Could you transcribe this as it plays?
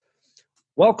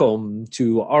Welcome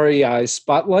to REI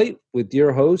Spotlight with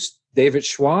your host, David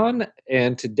Schwann.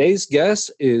 And today's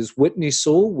guest is Whitney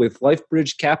Sewell with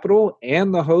LifeBridge Capital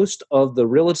and the host of the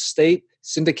Real Estate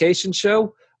Syndication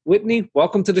Show. Whitney,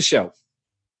 welcome to the show.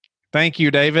 Thank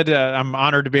you, David. I'm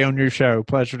honored to be on your show.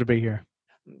 Pleasure to be here.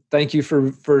 Thank you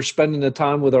for spending the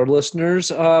time with our listeners.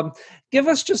 Give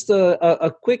us just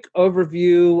a quick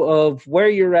overview of where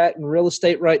you're at in real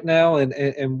estate right now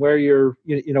and where you're,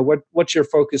 what you're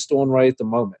focused on right at the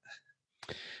moment.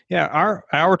 Yeah,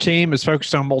 our team is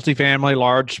focused on multifamily,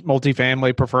 large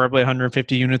multifamily, preferably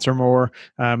 150 units or more.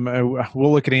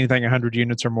 We'll look at anything 100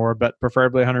 units or more, but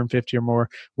preferably 150 or more.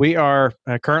 We are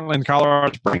currently in the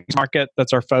Colorado Springs market.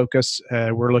 That's our focus.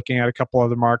 We're looking at a couple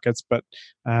other markets, but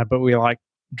we like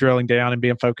drilling down and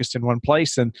being focused in one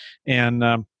place.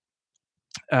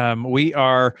 We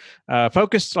are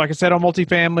focused, like I said, on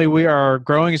multifamily. We are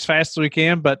growing as fast as we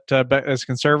can, but as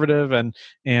conservative and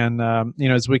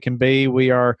as we can be.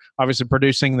 We are obviously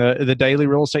producing the daily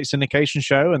real estate syndication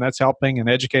show, and that's helping and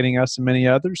educating us and many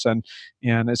others. And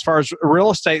as far as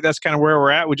real estate, that's kind of where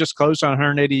we're at. We just closed on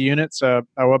 180 units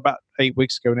about 8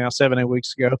 weeks ago now, 7-8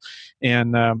 weeks ago,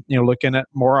 and looking at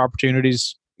more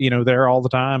opportunities there all the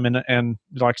time, and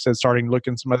like I said, starting to look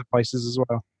in some other places as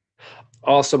well.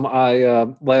 Awesome.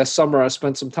 Last summer I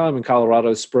spent some time in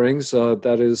Colorado Springs.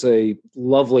 That is a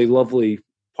lovely, lovely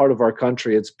part of our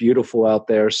country. It's beautiful out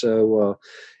there. So,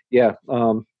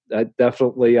 I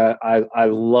definitely I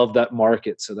love that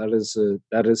market. So that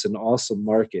is an awesome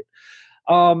market.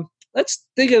 Let's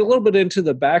dig a little bit into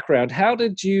the background. How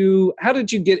did you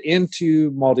get into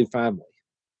multifamily?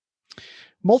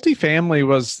 Multifamily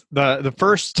was the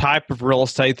first type of real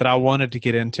estate that I wanted to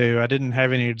get into. I didn't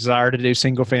have any desire to do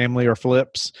single family or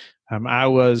flips. I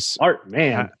was smart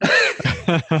man.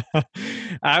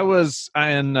 I was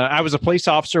a police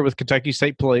officer with Kentucky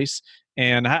State Police,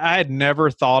 and I had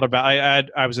never thought about.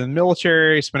 I was in the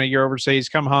military, spent a year overseas,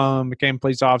 come home, became a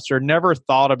police officer. Never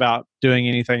thought about doing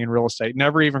anything in real estate.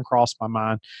 Never even crossed my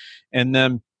mind. And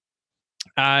then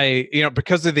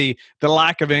because of the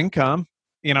lack of income.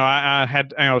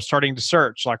 I was starting to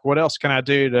search, like, what else can I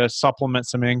do to supplement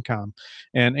some income?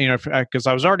 And, because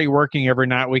I was already working every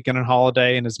night, weekend, and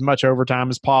holiday, and as much overtime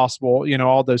as possible,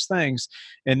 all those things.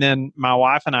 And then my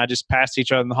wife and I just passed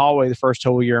each other in the hallway the first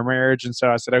whole year of marriage. And so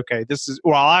I said, okay,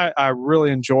 I really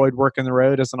enjoyed working the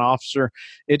road as an officer.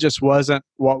 It just wasn't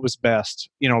what was best,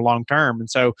 long term.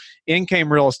 And so in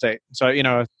came real estate. So,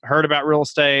 I heard about real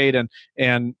estate and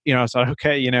I thought,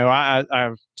 okay,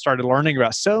 I started learning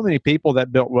about so many people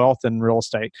that built wealth in real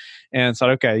estate, and said,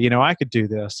 okay, I could do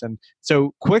this. And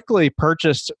so quickly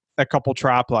purchased a couple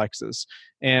triplexes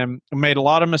and made a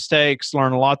lot of mistakes,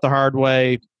 learned a lot the hard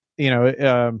way,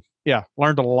 learned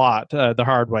a lot the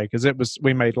hard way because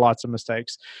we made lots of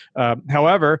mistakes.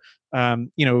 However,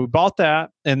 we bought that,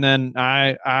 and then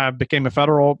I became a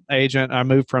federal agent. I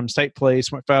moved from state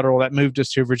police, went federal. That moved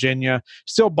us to Virginia.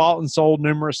 Still bought and sold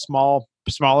numerous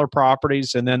smaller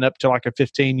properties, and then up to like a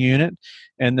 15 unit,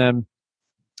 and then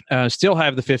still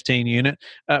have the 15 unit,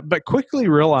 but quickly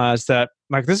realized that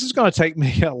like this is going to take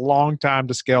me a long time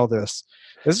to scale this.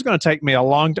 This is going to take me a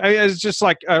long time. It's just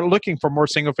like looking for more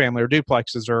single family or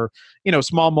duplexes or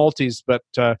small multis, but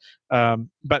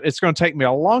it's going to take me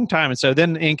a long time. And so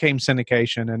then in came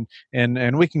syndication,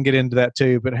 and we can get into that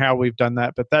too, but how we've done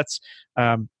that. But that's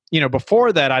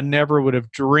before that, I never would have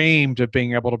dreamed of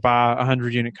being able to buy a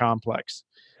 100-unit complex.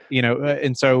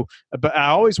 And so, but I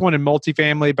always wanted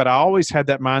multifamily, but I always had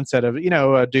that mindset of,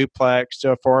 a duplex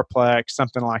to a fourplex,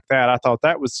 something like that. I thought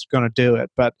that was going to do it,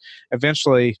 but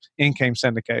eventually in came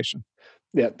syndication.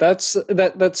 Yeah, that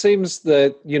seems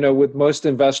that, with most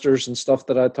investors and stuff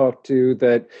that I talk to,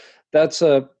 that's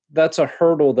a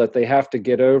hurdle that they have to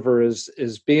get over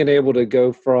is being able to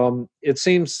go from, it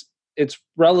seems it's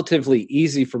relatively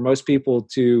easy for most people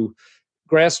to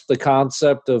grasp the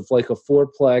concept of like a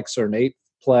fourplex or an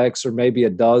eightplex or maybe a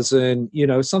dozen,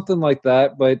 something like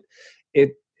that. But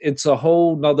it's a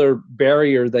whole nother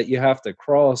barrier that you have to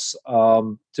cross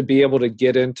to be able to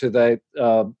get into that,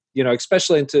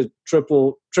 especially into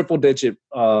triple digit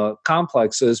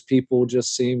complexes. People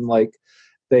just seem like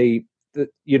not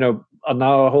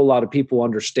a whole lot of people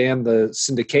understand the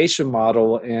syndication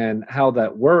model and how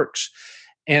that works.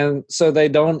 And so they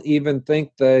don't even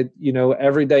think that,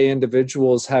 everyday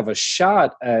individuals have a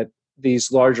shot at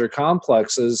these larger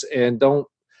complexes and don't,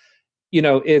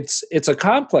 it's a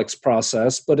complex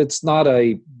process, but it's not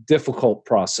a difficult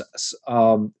process.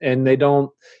 And they don't,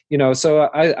 so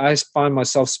I find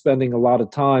myself spending a lot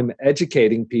of time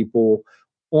educating people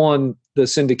on the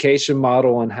syndication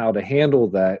model and how to handle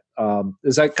that.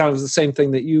 Is that kind of the same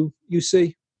thing that you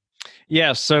see?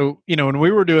 Yeah. So, when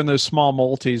we were doing those small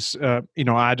multis,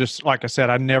 I just, like I said,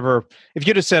 I never, if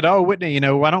you'd have said, oh, Whitney,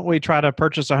 why don't we try to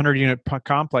purchase a 100 unit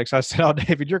complex? I said, oh,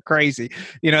 David, you're crazy.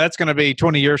 That's going to be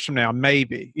 20 years from now,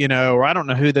 maybe, or I don't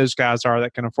know who those guys are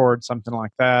that can afford something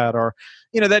like that. Or,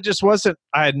 that just wasn't,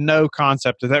 I had no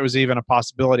concept that was even a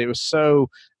possibility. It was so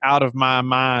out of my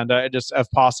mind, just of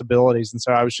possibilities. And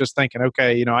so I was just thinking,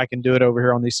 okay, I can do it over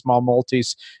here on these small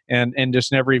multis, and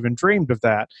just never even dreamed of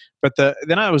that. But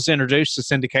then I was introduced to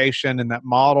syndication and that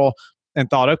model, and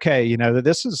thought, okay,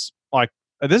 this is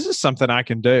something I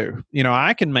can do.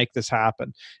 I can make this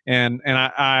happen. And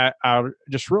I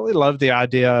just really love the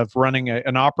idea of running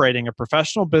and operating a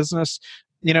professional business,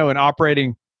 and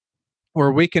operating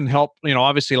where we can help,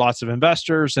 obviously lots of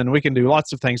investors, and we can do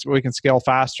lots of things, but we can scale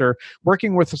faster,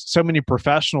 working with so many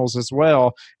professionals as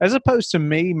well, as opposed to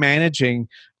me managing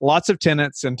lots of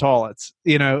tenants and toilets,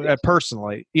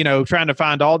 personally, trying to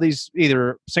find all these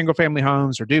either single family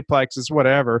homes or duplexes,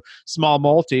 whatever, small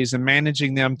multis, and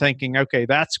managing them, thinking, okay,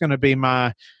 that's going to be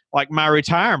my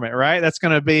retirement, right? That's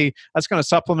going to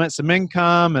supplement some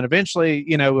income, and eventually,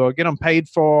 we'll get them paid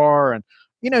for, and,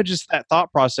 just that thought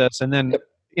process. And then,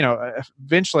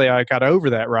 eventually I got over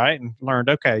that, right, and learned,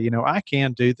 okay, I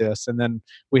can do this, and then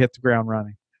we hit the ground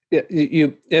running. Yeah,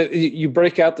 you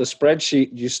break out the spreadsheet,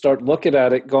 you start looking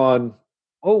at it, going,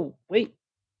 oh, wait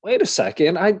a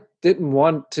second, I didn't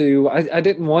want to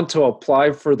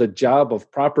apply for the job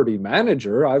of property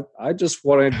manager. I just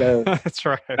wanted to. That's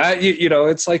right.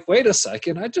 It's like, wait a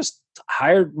second, I just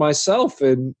hired myself,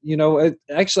 and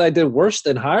actually I did worse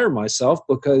than hire myself,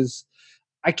 because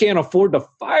I can't afford to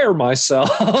fire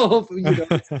myself.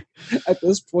 At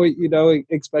this point,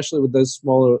 especially with those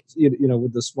smaller,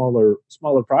 with the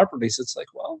smaller properties, it's like,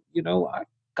 well,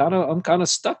 I'm kind of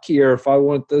stuck here if I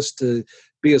want this to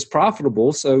be as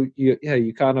profitable. So you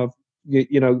kind of,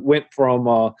 went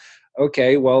from,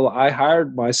 okay, well, I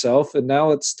hired myself, and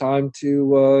now it's time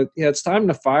to, it's time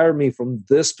to fire me from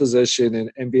this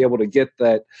position, and be able to get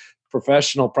that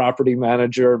professional property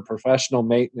manager and professional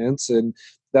maintenance. And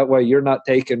that way you're not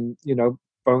taking,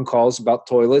 phone calls about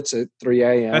toilets at 3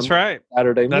 a.m. That's right.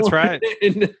 Saturday morning. That's right.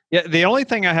 Yeah. The only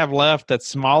thing I have left that's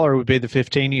smaller would be the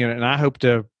 15 unit. And I hope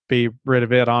to be rid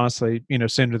of it, honestly,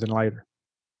 sooner than later.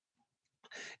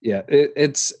 Yeah.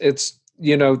 It's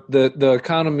the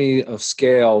economy of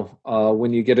scale,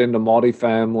 when you get into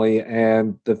multifamily,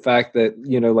 and the fact that,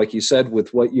 like you said,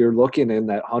 with what you're looking in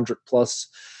that 100 plus,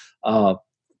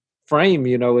 frame,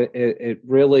 it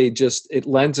really just, it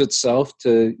lends itself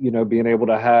to, being able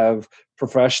to have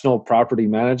professional property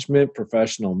management,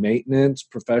 professional maintenance,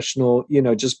 professional,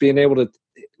 just being able to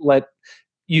let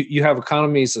you have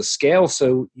economies of scale,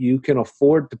 so you can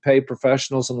afford to pay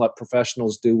professionals and let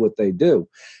professionals do what they do.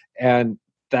 And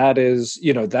that is,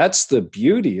 that's the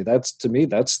beauty. That's, to me,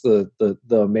 that's the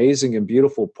amazing and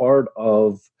beautiful part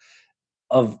of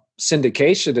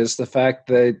syndication, is the fact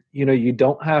that you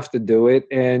don't have to do it,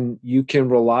 and you can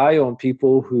rely on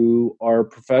people who are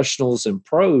professionals and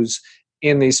pros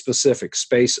in these specific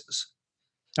spaces.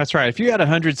 That's right. If you had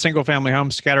 100 single family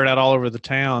homes scattered out all over the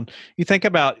town, you think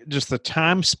about just the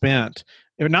time spent,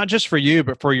 not just for you,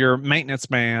 but for your maintenance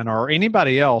man or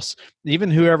anybody else,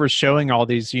 even whoever's showing all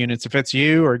these units. If it's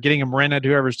you or getting them rented,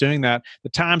 whoever's doing that, the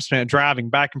time spent driving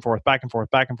back and forth,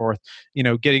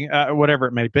 getting whatever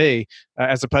it may be,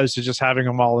 as opposed to just having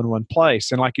them all in one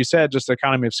place. And like you said, just the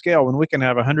economy of scale, when we can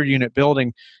have a 100-unit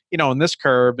building, in this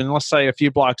curve, and let's say a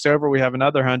few blocks over, we have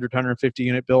another 150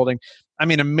 unit building. I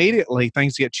mean, immediately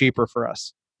things get cheaper for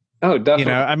us. Oh,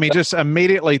 definitely. Just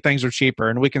immediately things are cheaper,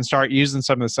 and we can start using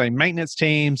some of the same maintenance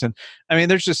teams. And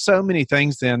there's just so many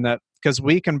things then, that because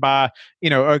we can buy,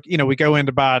 we go in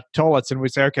to buy toilets, and we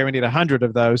say, okay, we need 100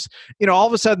 of those. All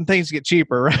of a sudden things get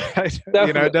cheaper, right?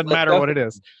 It doesn't matter what it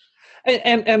is.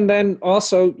 And then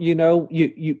also, you know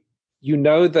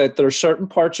that there are certain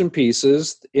parts and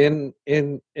pieces in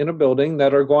a building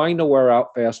that are going to wear out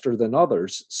faster than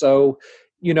others. So,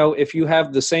 if you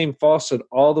have the same faucet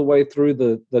all the way through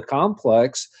the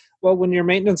complex, well, when your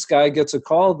maintenance guy gets a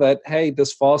call that, hey,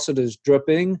 this faucet is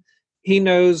dripping, he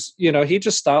knows, he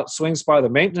just swings by the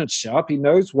maintenance shop. He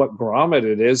knows what grommet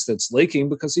it is that's leaking,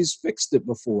 because he's fixed it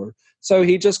before. So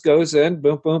he just goes in,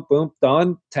 boom, boom, boom,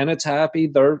 done. Tenant's happy.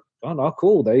 They're, oh, no,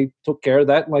 cool. They took care of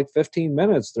that in like 15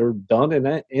 minutes. They're done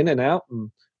in and out,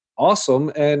 and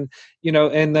awesome. And,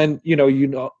 and then,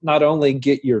 not only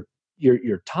get your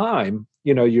time,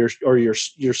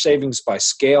 your savings by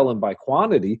scale and by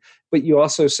quantity, but you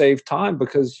also save time,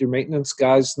 because your maintenance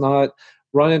guy's not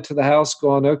running to the house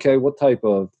going, okay, what type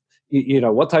of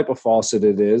faucet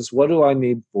it is, what do I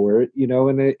need for it,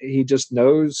 and he just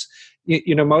knows,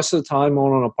 most of the time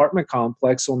on an apartment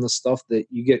complex, on the stuff that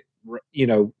you get,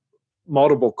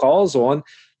 multiple calls on,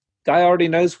 guy already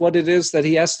knows what it is that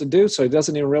he has to do, so he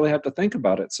doesn't even really have to think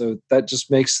about it. So that just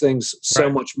makes things so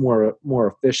Right. much more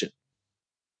efficient.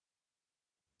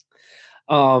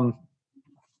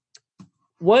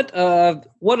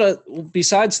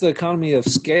 Besides the economy of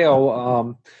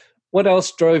scale, what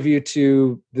else drove you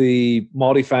to the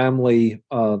multifamily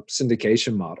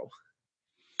syndication model?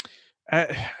 Uh,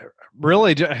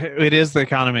 Really, it is the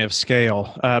economy of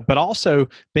scale, but also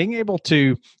being able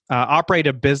to operate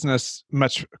a business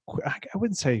much. I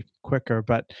wouldn't say quicker,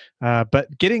 but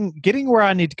getting where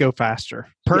I need to go faster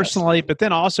personally, Yes. but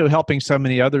then also helping so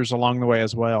many others along the way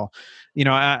as well.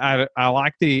 I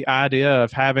like the idea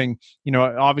of having,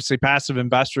 obviously passive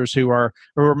investors who are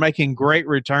making great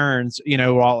returns,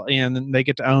 while and they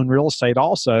get to own real estate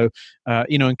also,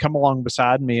 and come along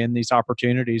beside me in these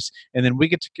opportunities, and then we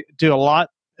get to do a lot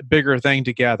bigger thing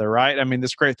together, right? I mean,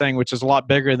 this great thing, which is a lot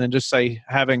bigger than just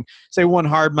having one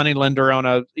hard money lender on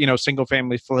a single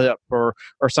family flip or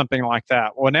something like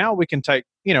that. Well, now we can take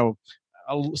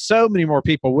so many more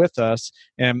people with us,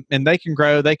 and they can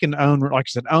grow, they can own, like I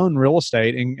said, own real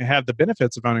estate and have the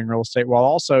benefits of owning real estate, while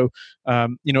also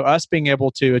us being able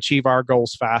to achieve our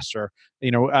goals faster.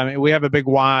 I mean, we have a big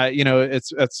why.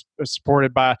 It's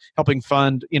supported by helping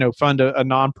fund a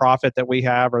nonprofit that we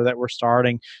have or that we're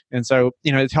starting, and so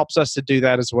it helps us to do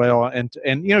that as well, and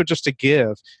just to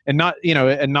give, and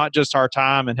not just our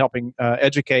time and helping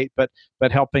educate, but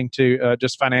helping to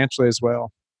just financially as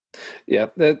well. Yeah,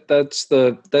 that's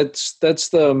the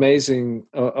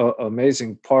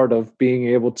amazing part of being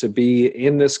able to be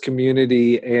in this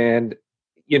community, and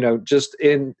just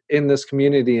in this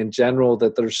community in general,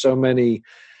 that there's so many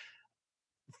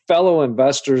fellow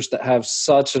investors that have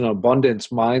such an abundance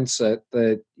mindset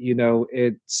that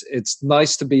it's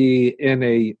nice to be in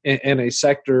a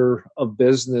sector of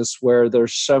business where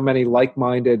there's so many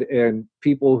like-minded and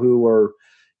people who are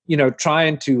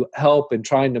trying to help and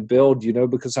trying to build,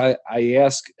 because I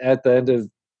ask at the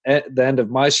end of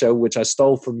my show, which I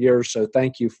stole from yours, so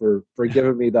thank you for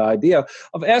giving me the idea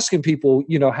of asking people,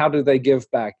 how do they give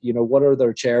back? What are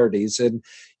their charities? And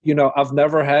I've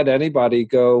never had anybody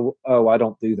go, "Oh, I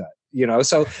don't do that."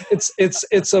 So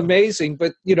it's amazing,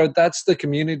 but that's the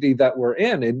community that we're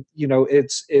in, and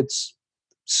it's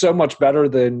so much better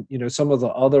than some of the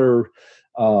other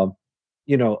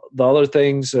the other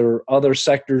things or other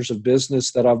sectors of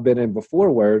business that I've been in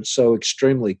before, where it's so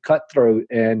extremely cutthroat,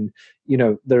 and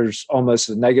there's almost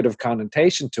a negative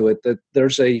connotation to it. That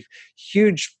there's a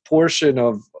huge portion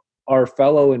of our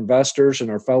fellow investors and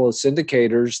our fellow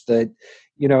syndicators that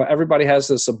everybody has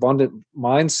this abundant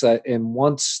mindset and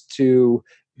wants to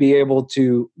be able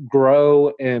to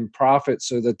grow and profit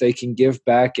so that they can give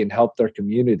back and help their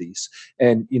communities,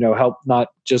 and help not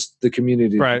just the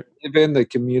community, Right. even the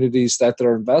communities that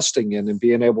they're investing in, and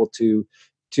being able to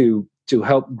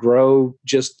help grow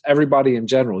just everybody in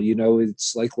general.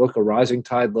 It's like, look, a rising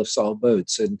tide lifts all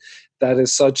boats, and that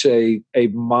is such a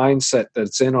mindset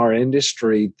that's in our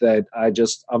industry that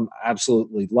I'm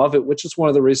absolutely love it, which is one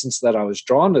of the reasons that I was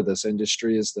drawn to this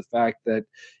industry, is the fact that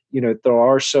there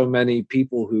are so many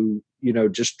people who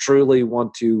just truly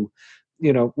want to,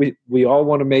 we all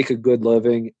want to make a good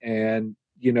living, and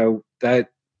that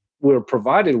we're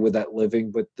provided with that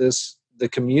living, but the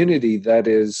community that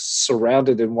is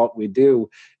surrounded in what we do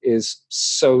is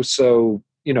so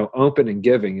open and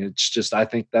giving. It's just, I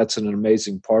think that's an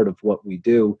amazing part of what we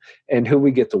do and who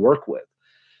we get to work with.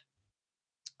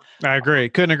 I agree.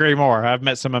 Couldn't agree more. I've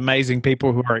met some amazing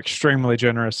people who are extremely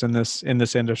generous in this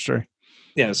industry.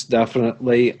 Yes,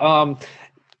 definitely.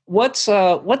 What's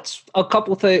a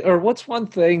couple things, or what's one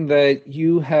thing that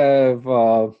you have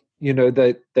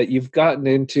that you've gotten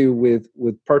into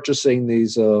with purchasing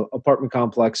these apartment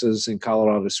complexes in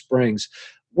Colorado Springs?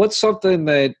 What's something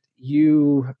that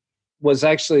you was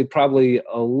actually probably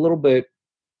a little bit,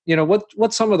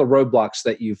 what's some of the roadblocks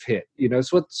that you've hit?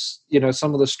 So what's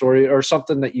some of the story or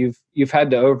something that you've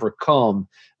had to overcome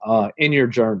in your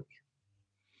journey?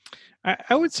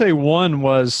 I would say one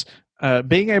was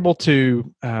being able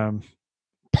to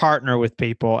partner with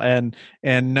people, and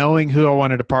knowing who I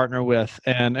wanted to partner with.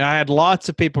 And I had lots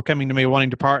of people coming to me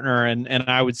wanting to partner, and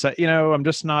I would say, I'm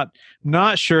just not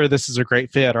sure this is a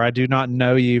great fit, or I do not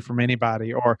know you from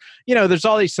anybody, or there's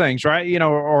all these things, right?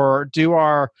 Or do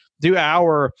our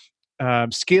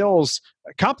skills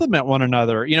complement one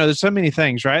another? There's so many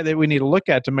things, right, that we need to look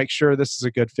at to make sure this is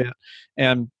a good fit.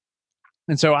 And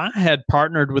so I had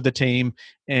partnered with the team,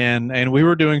 and we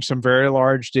were doing some very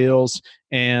large deals,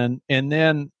 and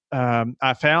then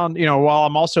I found, while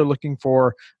I'm also looking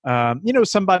for,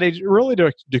 somebody really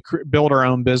to build our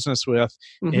own business with,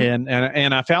 Mm-hmm.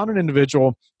 and I found an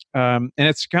individual, and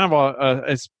it's kind of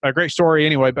it's a great story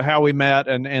anyway, but how we met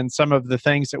and some of the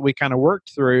things that we kind of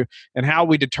worked through and how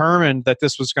we determined that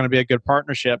this was going to be a good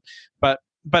partnership. But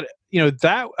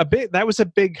that was a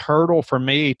big hurdle for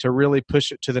me to really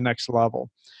push it to the next level,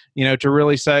 to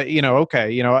really say,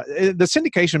 okay, the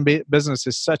syndication business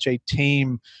is such a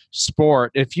team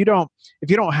sport. If you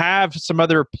don't have some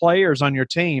other players on your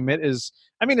team,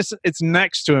 it's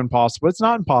next to impossible. It's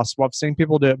not impossible. I've seen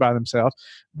people do it by themselves,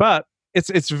 but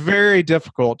it's very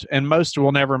difficult, and most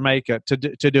will never make it to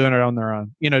doing it on their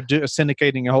own.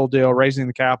 Syndicating a whole deal, raising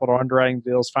the capital, underwriting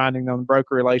deals, finding them,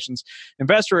 broker relations,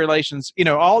 investor relations,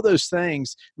 all those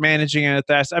things, managing it.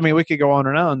 We could go on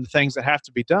and on, the things that have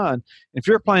to be done. If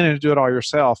you're planning to do it all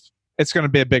yourself, it's going to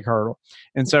be a big hurdle.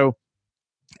 And so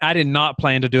I did not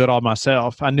plan to do it all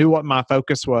myself. I knew what my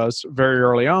focus was very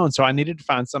early on, so I needed to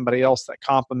find somebody else that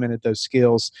complemented those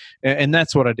skills, and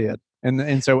that's what I did.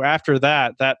 And so after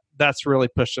that's really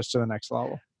pushed us to the next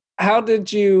level. How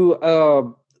did you?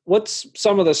 What's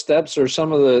some of the steps or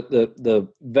some of the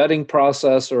vetting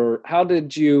process, or how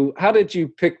did you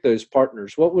pick those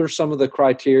partners? What were some of the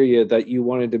criteria that you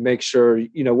wanted to make sure?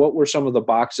 What were some of the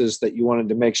boxes that you wanted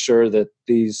to make sure that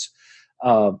these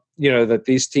that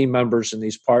these team members and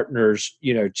these partners,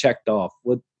 checked off?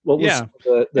 What was some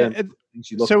of the things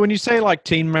you looked so when you say like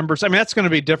team members, that's going to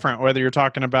be different whether you're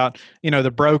talking about, the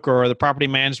broker or the property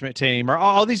management team or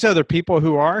all these other people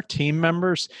who are team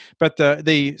members. But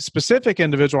the specific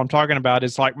individual I'm talking about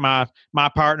is like my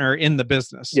partner in the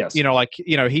business. Yes.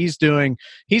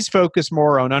 He's focused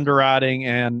more on underwriting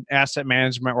and asset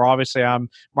management, where obviously I'm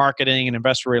marketing and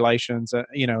investor relations,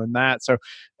 and that.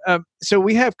 So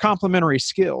we have complementary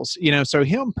skills, so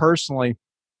him personally,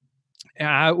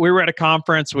 we were at a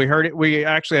conference. We heard it. We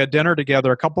actually had dinner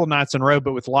together a couple of nights in a row,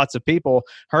 but with lots of people.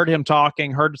 Heard him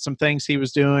talking. Heard some things he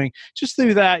was doing. Just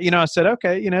through that, I said,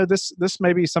 okay, this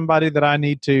may be somebody that I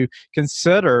need to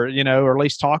consider, or at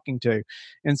least talking to.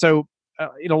 And so,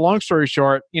 long story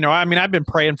short, I've been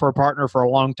praying for a partner for a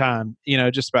long time.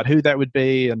 Just about who that would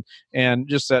be, and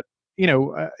just that.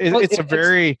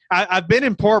 I've been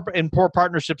in poor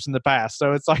partnerships in the past,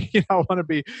 so it's like I want to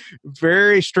be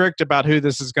very strict about who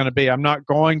this is going to be. I'm not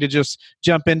going to just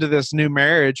jump into this new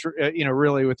marriage,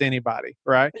 really with anybody,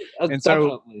 right? And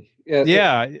definitely. So,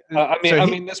 yeah.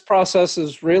 This process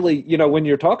is really, when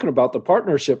you're talking about the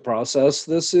partnership process,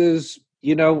 this is,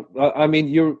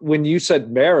 when you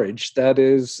said marriage, that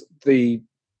is the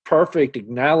perfect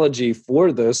analogy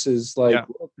for this. Is like, yeah,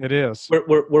 it is.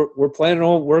 We're planning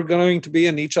on, we're going to be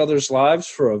in each other's lives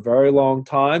for a very long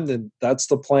time. Then that's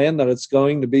the plan, that it's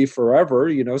going to be forever.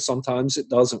 Sometimes it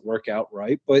doesn't work out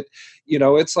right, but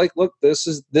it's like, look, this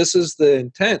is the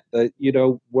intent, that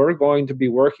we're going to be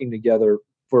working together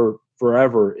for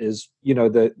forever, is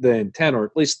the intent, or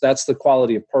at least that's the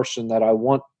quality of person that I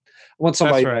want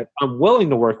somebody that I'm willing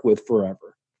to work with forever.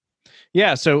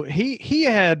 Yeah, so he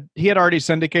had already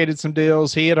syndicated some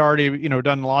deals. He had already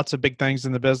done lots of big things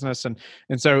in the business, and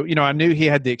so I knew he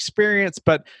had the experience.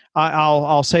 But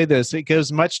I'll say this: it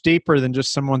goes much deeper than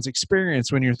just someone's experience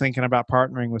when you're thinking about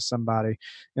partnering with somebody.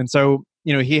 And so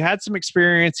he had some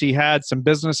experience. He had some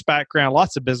business background,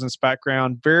 lots of business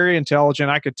background. Very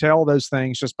intelligent. I could tell those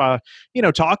things just by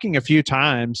talking a few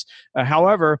times.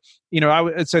 However, I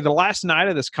would say the last night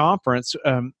of this conference,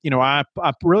 I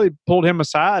really pulled him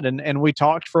aside and we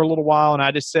talked for a little while, and I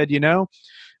just said,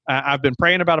 I've been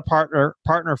praying about a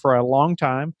partner for a long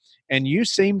time, and you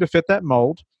seem to fit that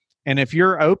mold. And if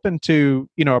you're open to,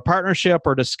 a partnership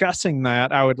or discussing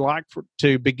that, I would like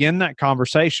to begin that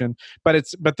conversation. But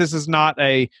this is not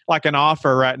an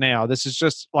offer right now. This is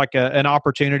just like an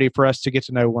opportunity for us to get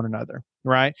to know one another,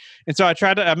 right? And so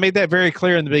I made that very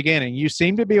clear in the beginning. You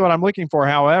seem to be what I'm looking for.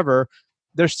 However,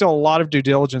 there's still a lot of due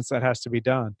diligence that has to be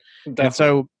done. Definitely. And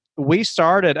so we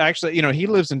started, actually, he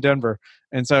lives in Denver.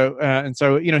 And so,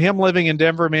 him living in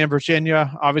Denver, me in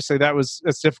Virginia, obviously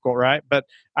it's difficult, right? But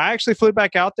I actually flew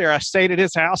back out there. I stayed at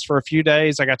his house for a few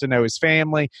days. I got to know his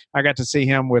family. I got to see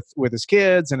him with his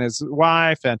kids and his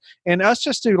wife, and us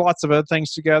just do lots of other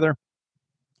things together.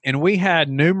 And we had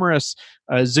numerous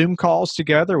Zoom calls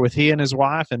together with he and his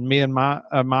wife, and me and my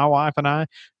wife and I,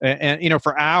 and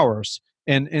for hours.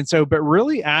 And so, but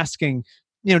really asking,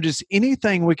 just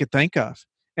anything we could think of.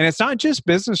 And it's not just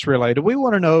business related. We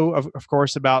want to know, of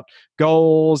course, about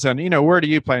goals and, where do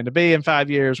you plan to be in 5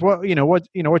 years?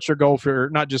 What's your goal for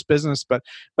not just business, but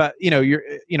how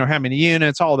many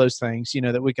units, all those things,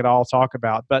 that we could all talk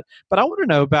about. But I want to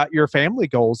know about your family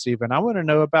goals even. I want to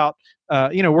know about,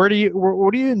 what do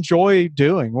you enjoy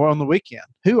doing on the weekend?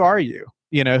 Who are you?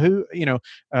 Where do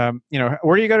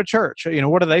you go to church?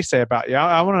 What do they say about you?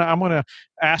 I want to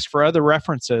ask for other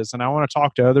references, and I want to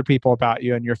talk to other people about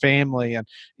you and your family, and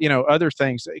other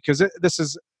things, because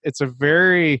it's a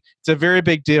very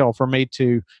big deal for me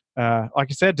to, like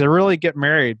I said, to really get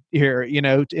married here,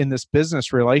 in this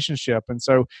business relationship. And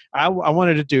so I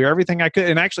wanted to do everything I could.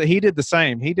 And actually, he did the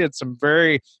same. He did some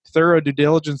very thorough due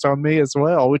diligence on me as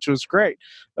well, which was great.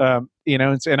 And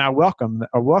I welcome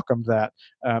that.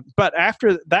 But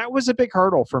after that was a big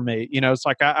hurdle for me. It's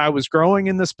like I was growing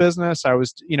in this business. I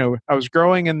was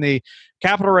growing in the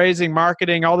capital raising,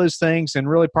 marketing, all those things, and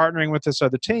really partnering with this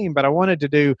other team. But I wanted to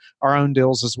do our own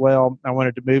deals as well. I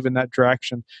wanted to move in that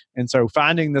direction. And so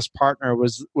finding this partner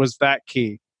was that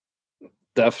key.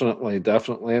 Definitely.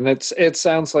 And it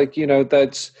sounds like,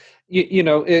 that's,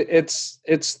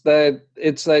 it's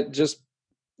that just,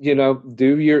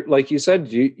 do your, like you said,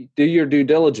 do your due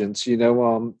diligence,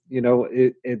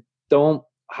 don't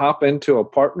hop into a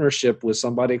partnership with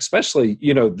somebody, especially,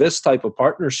 this type of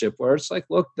partnership where it's like,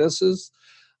 look, this is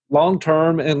long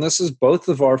term, and this is, both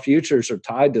of our futures are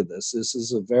tied to this. This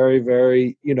is a very,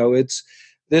 very,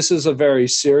 this is a very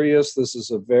serious, this is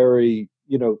a very,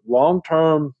 long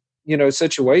term,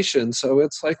 situation. So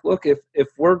it's like, look, if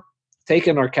we're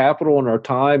taking our capital and our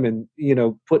time and,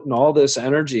 putting all this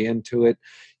energy into it,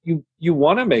 you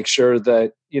want to make sure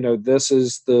that, this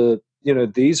is the,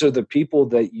 these are the people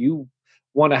that you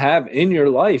want to have in your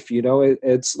life.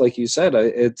 It's like you said,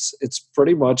 it's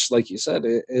pretty much like you said,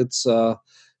 it's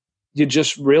you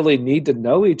just really need to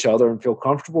know each other and feel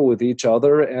comfortable with each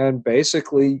other. And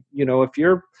basically, if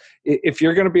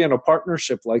you're going to be in a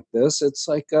partnership like this, it's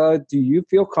like, do you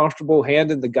feel comfortable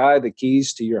handing the guy the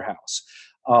keys to your house?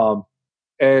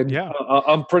 And yeah,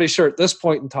 I'm pretty sure at this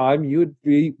point in time, you would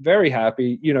be very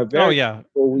happy, very,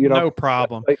 no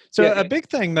problem. Like, So yeah, a big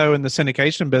thing though in the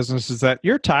syndication business is that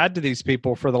you're tied to these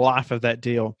people for the life of that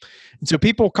deal. And so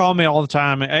people call me all the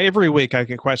time. Every week I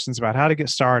get questions about how to get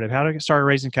started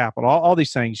raising capital, all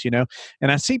these things, and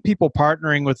I see people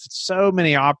partnering with so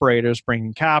many operators,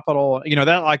 bringing capital,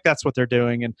 that's what they're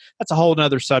doing. And that's a whole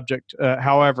nother subject.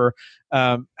 However,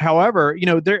 what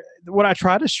I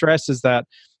try to stress is that,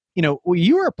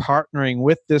 you are partnering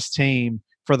with this team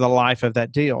for the life of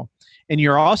that deal. And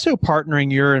you're also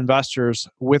partnering your investors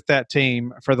with that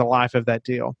team for the life of that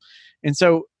deal. And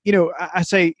so, I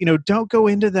say, don't go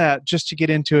into that just to get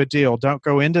into a deal. Don't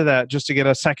go into that just to get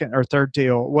a second or third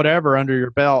deal, whatever, under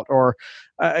your belt, or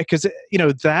because,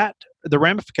 that the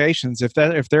ramifications, if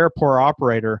they're a poor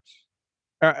operator,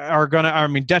 are going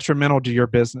to, detrimental to your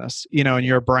business, and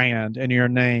your brand and your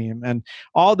name and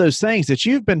all those things that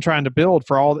you've been trying to build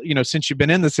for all, since you've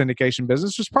been in the syndication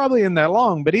business, was probably in that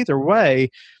long, but either way,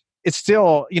 it's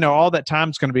still, all that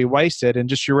time's going to be wasted, and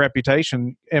just your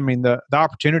reputation. The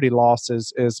opportunity loss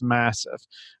is massive.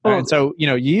 And so,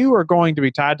 you are going to be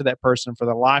tied to that person for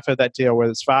the life of that deal, whether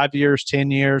it's 5 years,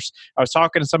 10 years. I was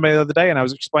talking to somebody the other day and I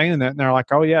was explaining that, and they're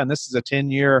like, oh yeah, and this is a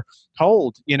 10-year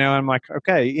hold, I'm like,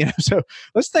 okay, so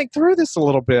let's think through this a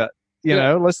little bit.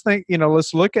 Let's think,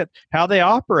 let's look at how they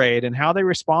operate and how they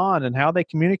respond and how they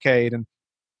communicate and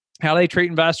how they treat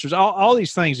investors, all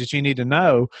these things that you need to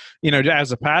know,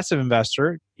 as a passive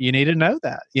investor, you need to know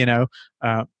that,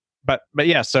 but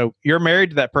yeah, so you're married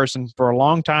to that person for a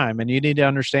long time, and you need to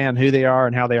understand who they are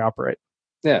and how they operate.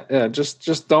 Yeah.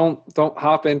 Just don't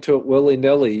hop into it willy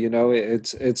nilly.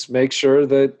 It's make sure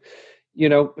that,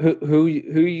 who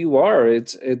you are.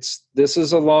 This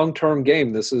is a long term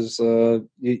game. This is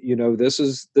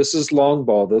this is long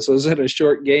ball. This isn't a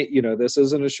short game. This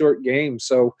isn't a short game.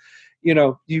 So,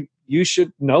 you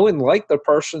should know and like the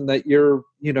person that you're,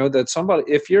 that somebody,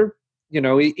 if you're,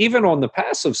 even on the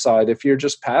passive side, if you're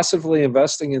just passively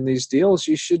investing in these deals,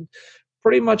 you should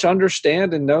pretty much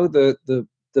understand and know the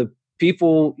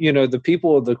people, the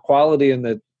people of the quality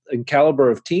and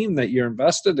caliber of team that you're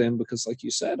invested in, because like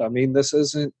you said, this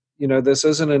isn't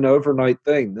an overnight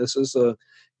thing. This is a,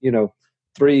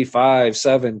 3, 5,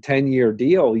 7, 10-year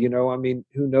deal. Who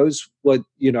knows what,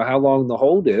 how long the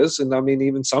hold is. And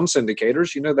even some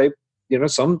syndicators, they,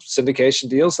 some syndication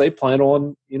deals, they plan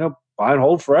on, buy and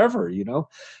hold forever,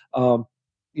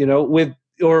 with,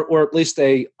 or at least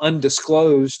a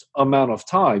undisclosed amount of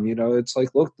time. It's like,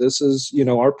 look, this is,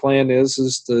 our plan is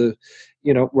to,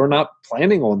 we're not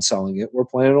planning on selling it. We're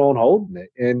planning on holding it.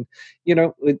 And,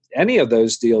 with any of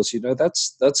those deals,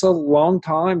 that's a long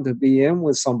time to be in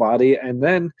with somebody. And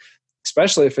then,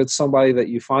 especially if it's somebody that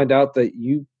you find out that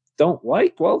you don't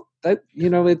like, well, that,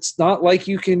 it's not like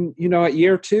you can, at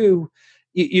year two,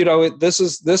 this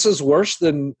is worse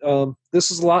than,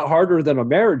 this is a lot harder than a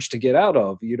marriage to get out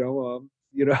of,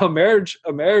 a marriage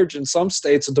in some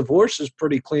states, a divorce is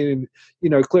pretty clean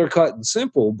and, clear cut and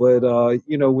simple. But,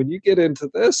 when you get into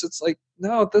this, it's like,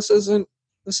 no, this is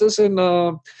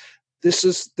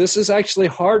actually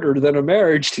harder than a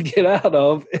marriage to get out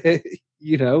of,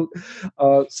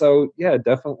 so yeah,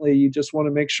 definitely. You just want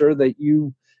to make sure that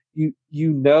you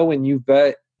and you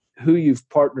vet who you've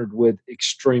partnered with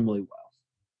extremely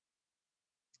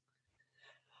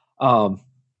well.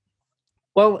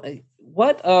 Well,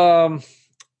 what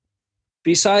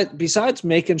besides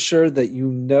making sure that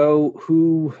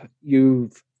who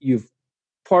you've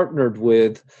partnered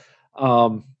with,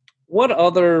 what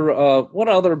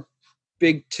other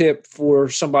big tip for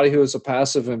somebody who is a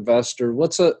passive investor?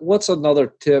 What's another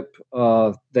tip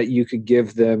that you could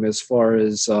give them as far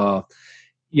as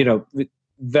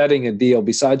vetting a deal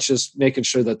besides just making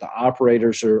sure that the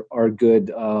operators are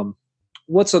good?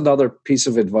 What's another piece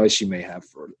of advice you may have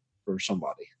for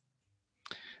somebody?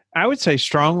 I would say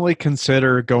strongly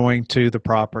consider going to the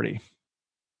property.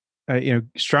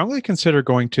 Strongly consider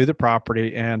going to the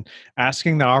property and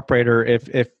asking the operator if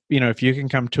you can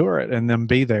come tour it and them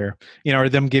be there, or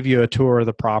them give you a tour of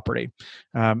the property.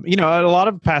 A lot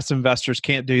of passive investors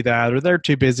can't do that, or they're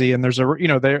too busy. And there's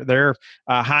they're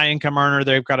a high income earner.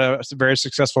 They've got a very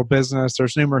successful business.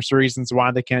 There's numerous reasons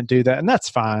why they can't do that, and that's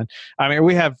fine. I mean,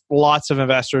 we have lots of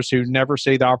investors who never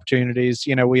see the opportunities.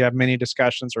 We have many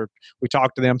discussions, or we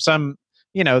talk to them. Some,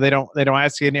 they don't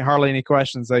ask hardly any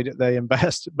questions. They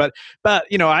invest, but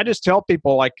I just tell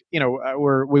people, like,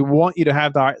 we want you to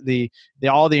have the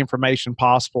all the information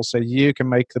possible so you can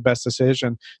make the best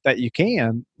decision that you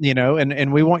can,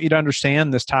 and we want you to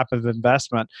understand this type of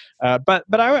investment. But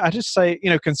I just say,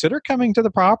 consider coming to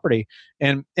the property,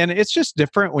 and it's just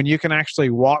different when you can actually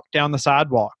walk down the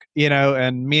sidewalk,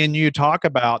 and me and you talk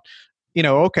about,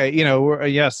 okay,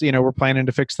 we're planning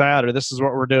to fix that, or this is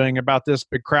what we're doing about this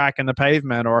big crack in the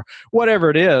pavement, or whatever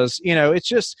it is.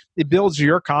 It builds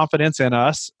your confidence in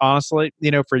us, honestly,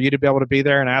 for you to be able to be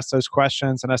there and ask those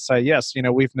questions and us say, yes,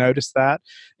 we've noticed that.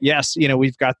 Yes,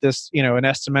 we've got this, an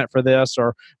estimate for this,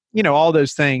 or, all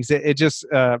those things. It just,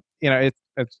 it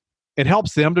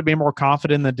helps them to be more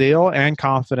confident in the deal and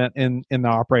confident in the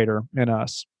operator, in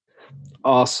us.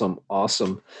 Awesome.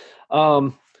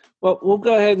 Well, we'll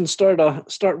go ahead and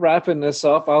start wrapping this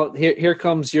up. Here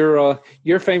comes your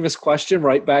famous question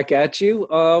right back at you,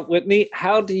 Whitney.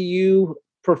 How do you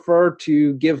prefer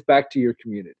to give back to your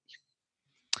community?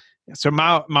 So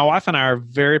my wife and I are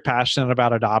very passionate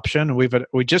about adoption. We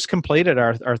just completed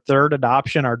our third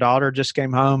adoption. Our daughter just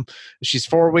came home. She's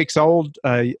 4 weeks old,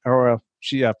 4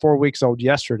 weeks old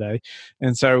yesterday,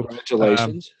 and so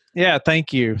congratulations. Yeah,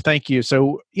 thank you.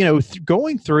 So,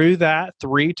 going through that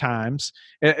 3 times,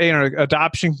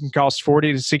 adoption can cost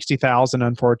 $40,000 to $60,000.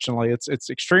 Unfortunately, it's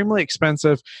extremely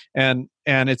expensive, and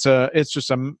it's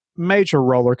just a major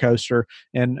roller coaster.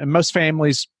 And most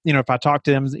families, if I talk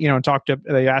to them,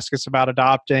 they ask us about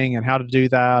adopting and how to do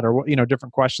that, or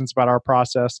different questions about our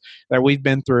process that we've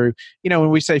been through. When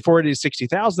we say $40,000 to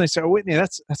 $60,000, they say, "Oh, Whitney,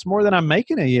 that's more than I'm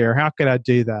making a year. How could I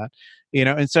do that?"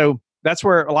 And so that's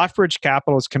where LifeBridge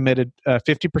Capital has committed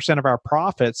 50% of our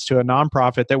profits to a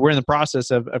nonprofit that we're in the process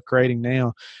of creating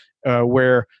now,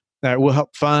 where will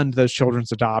help fund those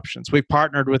children's adoptions. We've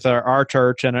partnered with our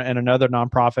church and another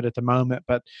nonprofit at the moment,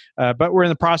 but we're in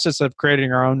the process of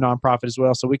creating our own nonprofit as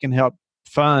well, so we can help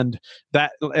fund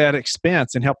that at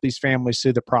expense and help these families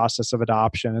through the process of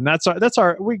adoption. And that's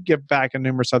our we give back in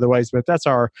numerous other ways, but that's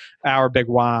our big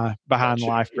why behind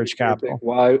LifeBridge Capital.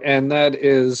 Why, and that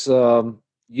is.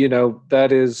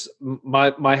 That is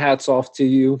my hat's off to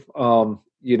you. I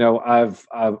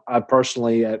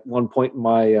personally at one point in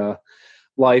my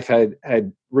life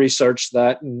had researched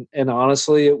that, and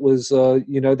honestly, it was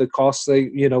the cost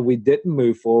we didn't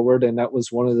move forward, and that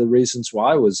was one of the reasons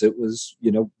why we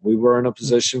were in a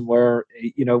position where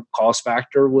cost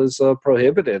factor was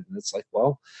prohibited, and it's like,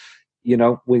 well,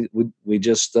 we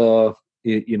just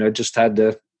just had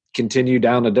to continue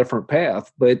down a different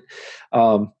path. But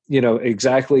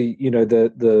exactly,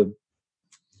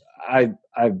 I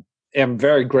am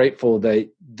very grateful that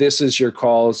this is your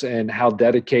cause and how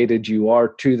dedicated you are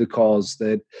to the cause,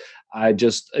 that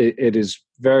it is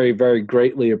very, very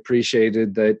greatly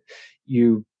appreciated that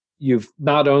you you've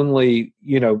not only,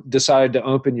 decided to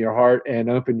open your heart and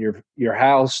open your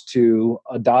house to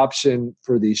adoption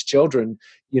for these children,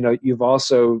 you've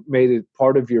also made it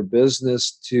part of your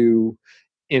business to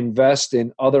invest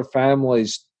in other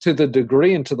families to the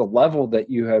degree and to the level that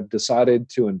you have decided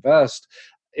to invest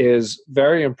is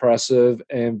very impressive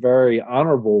and very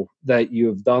honorable that you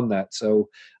have done that. So,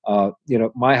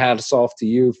 my hat's off to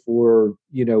you for,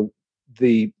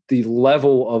 the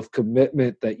level of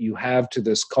commitment that you have to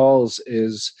this cause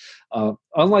is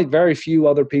unlike very few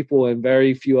other people and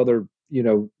very few other,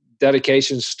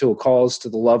 dedications to a cause to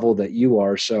the level that you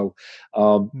are. So,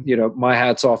 my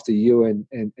hat's off to you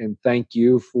and thank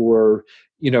you for,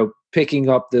 picking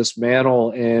up this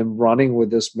mantle and running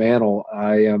with this mantle.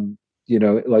 I am,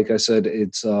 like I said,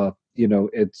 it's,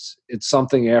 it's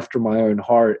something after my own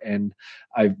heart. And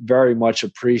I very much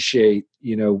appreciate,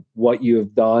 what you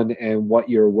have done and what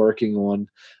you're working on.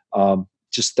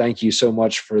 Just thank you so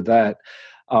much for that.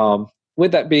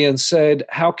 With that being said,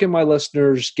 how can my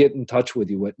listeners get in touch with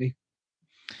you, Whitney?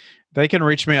 They can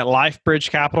reach me at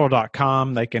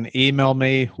lifebridgecapital.com. They can email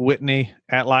me, Whitney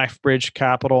at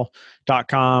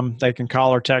lifebridgecapital.com. They can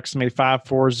call or text me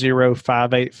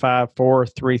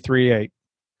 540-585-4338.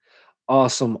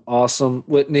 Awesome.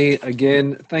 Whitney,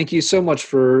 again, thank you so much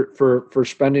for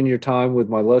spending your time with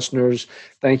my listeners.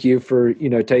 Thank you for,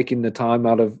 taking the time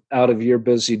out of your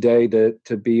busy day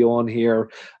to be on here.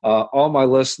 All my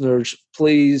listeners,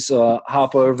 please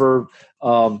hop over,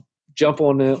 jump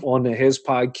on his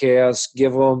podcast,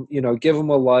 give him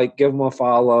a like, give him a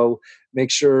follow, make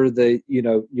sure that,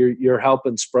 you're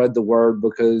helping spread the word,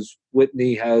 because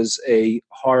Whitney has a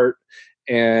heart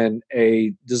and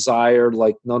a desire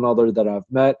like none other that I've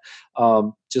met.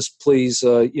 Just please,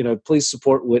 please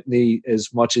support Whitney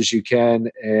as much as you can.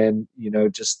 And,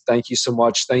 just thank you so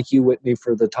much. Thank you, Whitney,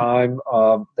 for the time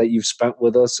that you've spent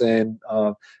with us and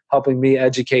helping me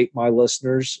educate my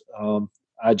listeners.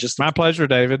 My pleasure,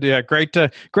 David. Yeah. Great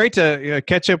to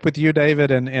catch up with you,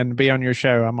 David, and be on your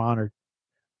show. I'm honored.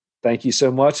 Thank you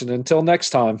so much. And until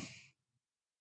next time.